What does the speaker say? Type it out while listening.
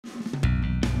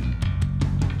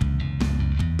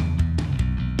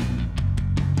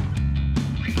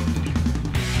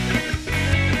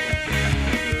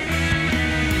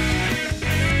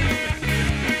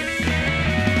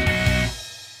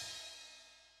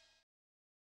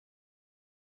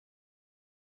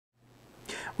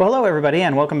Well, hello everybody,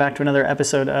 and welcome back to another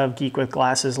episode of Geek with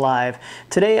Glasses Live.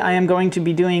 Today I am going to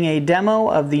be doing a demo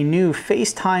of the new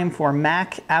FaceTime for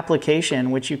Mac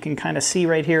application, which you can kind of see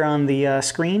right here on the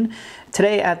screen.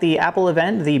 Today at the Apple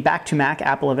event, the Back to Mac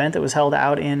Apple event that was held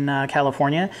out in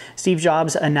California, Steve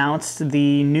Jobs announced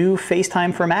the new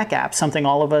FaceTime for Mac app, something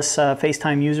all of us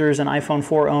FaceTime users and iPhone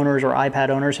 4 owners or iPad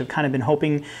owners have kind of been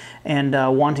hoping and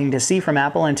wanting to see from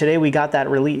Apple, and today we got that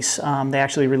release. They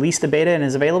actually released the beta and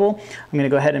is available. I'm going to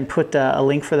go ahead and put a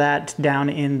link for that down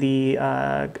in the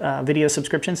video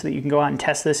subscription so that you can go out and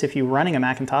test this if you're running a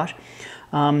Macintosh.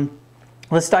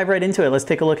 Let's dive right into it. Let's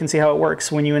take a look and see how it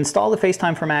works. When you install the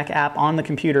FaceTime for Mac app on the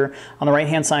computer, on the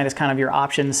right-hand side is kind of your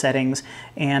options settings.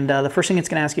 And the first thing it's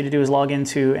going to ask you to do is log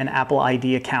into an Apple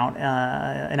ID account,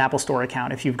 an Apple Store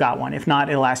account if you've got one. If not,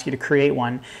 it'll ask you to create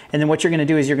one. And then what you're going to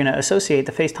do is you're going to associate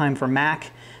the FaceTime for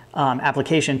Mac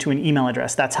application to an email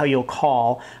address. That's how you'll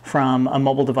call from a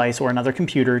mobile device or another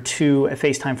computer to a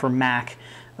FaceTime for Mac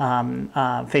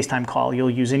FaceTime call. You'll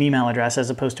use an email address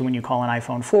as opposed to when you call an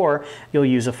iPhone 4, you'll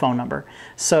use a phone number.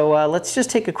 So let's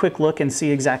just take a quick look and see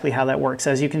exactly how that works.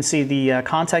 As you can see, the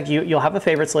contact, you'll have a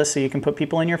favorites list, so you can put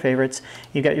people in your favorites.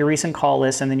 You've got your recent call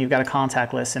list, and then you've got a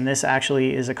contact list. And this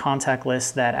actually is a contact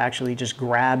list that actually just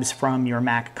grabs from your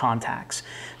Mac contacts.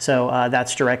 So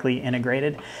that's directly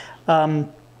integrated.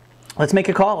 Let's make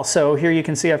a call. So here you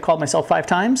can see I've called myself 5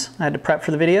 times. I had to prep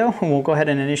for the video, and we'll go ahead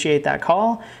and initiate that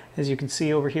call. As you can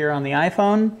see over here on the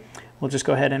iPhone, we'll just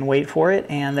go ahead and wait for it,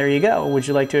 and there you go. Would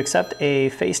you like to accept a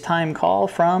FaceTime call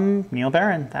from Neil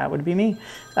Barron? That would be me.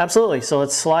 Absolutely. So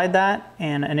let's slide that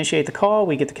and initiate the call.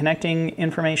 We get the connecting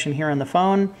information here on the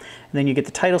phone, and then you get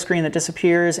the title screen that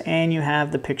disappears, and you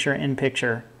have the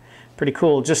picture-in-picture. Pretty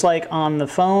cool. Just like on the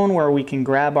phone where we can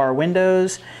grab our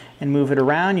windows and move it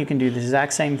around, you can do the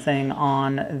exact same thing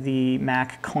on the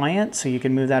Mac client, so you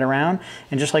can move that around.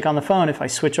 And just like on the phone, if I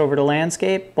switch over to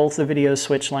landscape, both the videos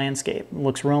switch landscape. It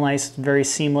looks real nice, very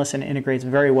seamless, and integrates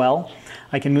very well.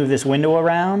 I can move this window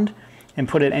around and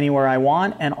put it anywhere I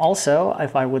want, and also,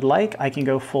 if I would like, I can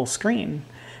go full screen.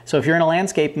 So if you're in a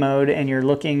landscape mode and you're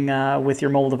looking with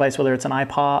your mobile device, whether it's an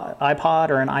iPod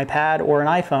or an iPad or an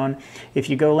iPhone,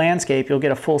 if you go landscape, you'll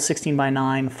get a full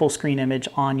 16:9 full screen image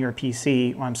on your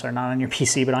PC. Well, I'm sorry, not on your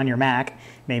PC, but on your Mac.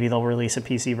 Maybe they'll release a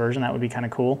PC version. That would be kind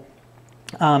of cool.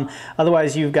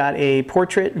 Otherwise, you've got a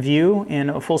portrait view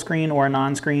in a full screen or a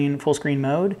non-screen full screen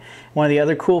mode. One of the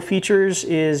other cool features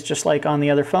is just like on the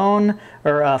other phone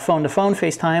or phone-to-phone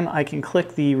FaceTime, I can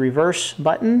click the reverse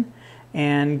button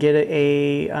and get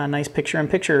a nice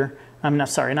picture-in-picture. I'm not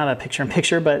sorry, not a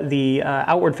picture-in-picture, but the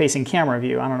outward-facing camera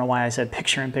view. I don't know why I said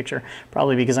picture-in-picture.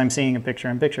 Probably because I'm seeing a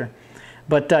picture-in-picture.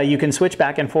 But you can switch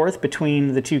back and forth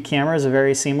between the two cameras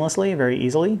very seamlessly, very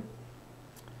easily.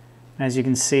 As you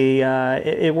can see,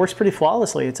 it works pretty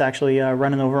flawlessly. It's actually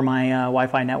running over my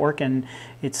Wi-Fi network, and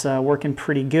it's working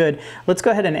pretty good. Let's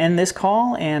go ahead and end this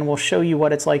call, and we'll show you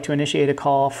what it's like to initiate a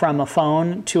call from a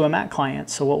phone to a Mac client.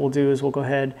 So what we'll do is we'll go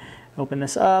ahead, open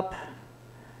this up.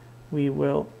 We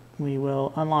will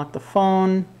unlock the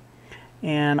phone,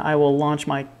 and I will launch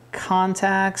my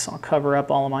contacts. I'll cover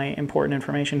up all of my important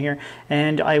information here,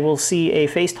 and I will see a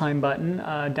FaceTime button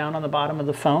down on the bottom of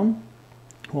the phone.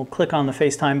 We'll click on the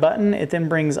FaceTime button. It then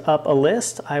brings up a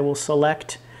list. I will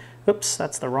select, oops,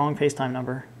 that's the wrong FaceTime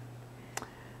number.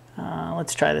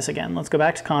 Let's try this again. Let's go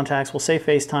back to contacts. We'll say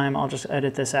FaceTime. I'll just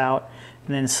edit this out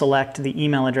and then select the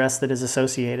email address that is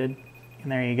associated.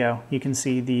 And there you go. You can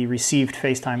see the received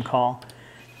FaceTime call.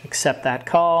 Accept that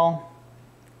call.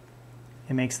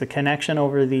 It makes the connection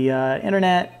over the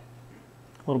internet.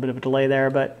 A little bit of a delay there,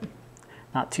 but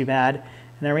not too bad.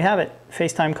 And there we have it,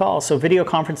 FaceTime call. So video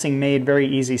conferencing made very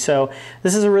easy. So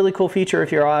this is a really cool feature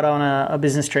if you're out on a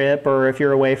business trip, or if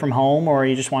you're away from home, or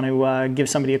you just want to give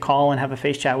somebody a call and have a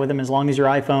face chat with them. As long as your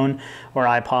iPhone or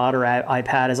iPod or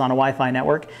iPad is on a Wi-Fi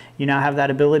network, you now have that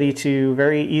ability to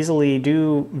very easily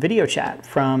do video chat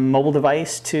from mobile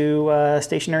device to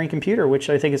stationary computer, which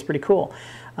I think is pretty cool.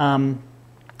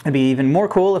 It'd be even more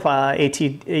cool if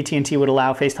AT&T would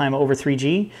allow FaceTime over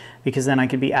 3G, because then I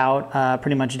could be out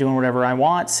pretty much doing whatever I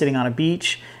want, sitting on a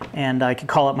beach, and I could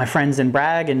call up my friends and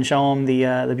brag and show them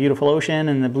the beautiful ocean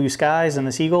and the blue skies and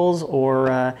the seagulls.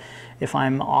 Or if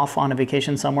I'm off on a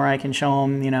vacation somewhere, I can show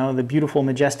them, you know, the beautiful,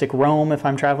 majestic Rome if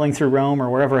I'm traveling through Rome or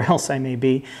wherever else I may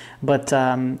be. But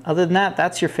other than that,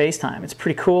 that's your FaceTime. It's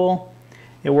pretty cool.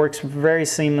 It works very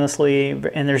seamlessly,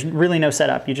 and there's really no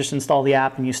setup. You just install the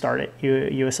app and you start it.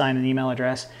 You assign an email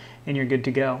address, and you're good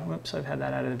to go. Whoops, I've had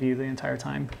that out of the view the entire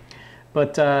time.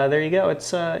 But there you go.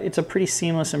 It's a pretty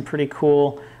seamless and pretty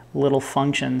cool little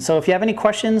function. So if you have any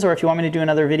questions, or if you want me to do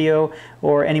another video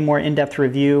or any more in-depth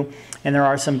review, and there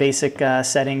are some basic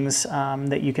settings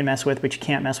that you can mess with, but you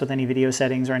can't mess with any video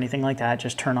settings or anything like that,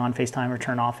 just turn on FaceTime or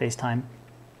turn off FaceTime.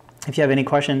 If you have any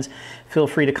questions, feel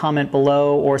free to comment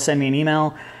below or send me an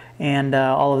email. And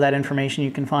all of that information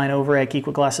you can find over at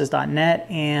geekwithglasses.net,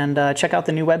 and check out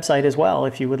the new website as well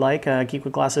if you would like,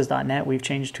 geekwithglasses.net. We've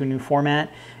changed to a new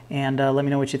format, and let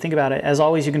me know what you think about it. As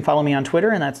always, you can follow me on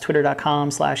Twitter, and that's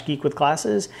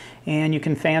twitter.com/geekwithglasses, and you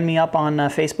can fan me up on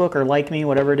Facebook or like me,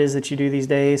 whatever it is that you do these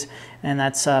days, and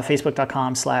that's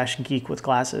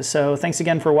facebook.com/geekwithglasses. So thanks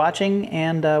again for watching,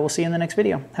 and we'll see you in the next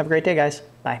video. Have a great day, guys.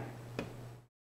 Bye.